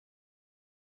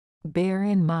Bear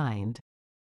in mind.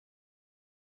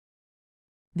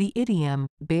 The idiom,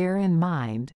 bear in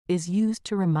mind, is used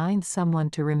to remind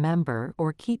someone to remember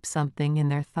or keep something in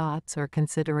their thoughts or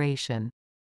consideration.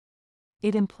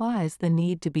 It implies the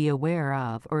need to be aware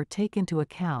of or take into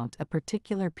account a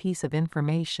particular piece of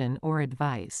information or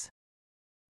advice.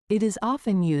 It is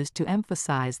often used to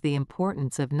emphasize the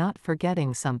importance of not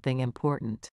forgetting something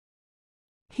important.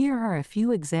 Here are a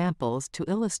few examples to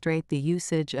illustrate the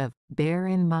usage of bear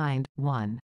in mind.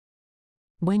 1.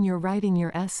 When you're writing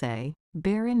your essay,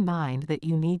 bear in mind that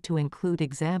you need to include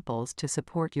examples to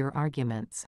support your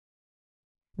arguments.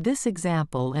 This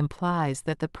example implies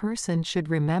that the person should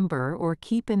remember or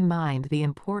keep in mind the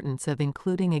importance of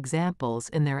including examples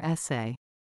in their essay.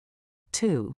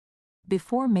 2.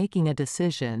 Before making a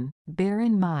decision, bear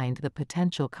in mind the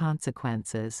potential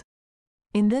consequences.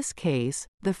 In this case,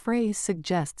 the phrase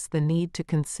suggests the need to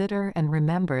consider and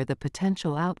remember the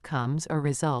potential outcomes or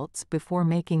results before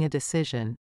making a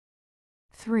decision.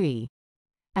 3.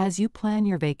 As you plan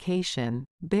your vacation,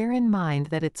 bear in mind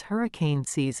that it's hurricane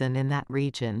season in that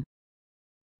region.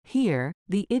 Here,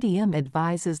 the idiom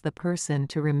advises the person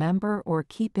to remember or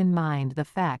keep in mind the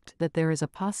fact that there is a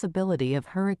possibility of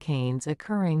hurricanes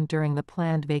occurring during the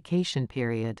planned vacation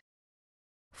period.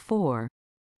 4.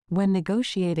 When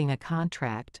negotiating a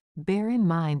contract, bear in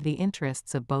mind the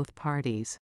interests of both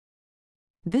parties.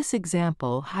 This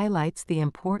example highlights the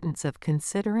importance of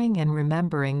considering and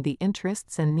remembering the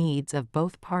interests and needs of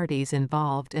both parties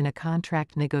involved in a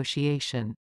contract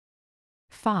negotiation.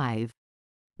 5.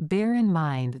 Bear in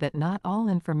mind that not all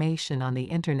information on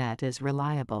the Internet is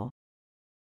reliable.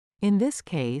 In this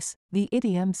case, the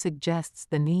idiom suggests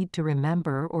the need to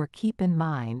remember or keep in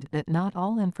mind that not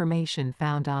all information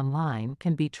found online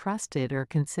can be trusted or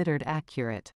considered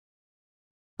accurate.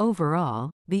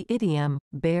 Overall, the idiom,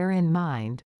 bear in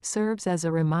mind, serves as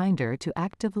a reminder to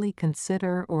actively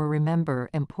consider or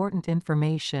remember important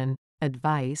information,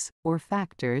 advice, or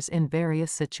factors in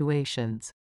various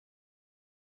situations.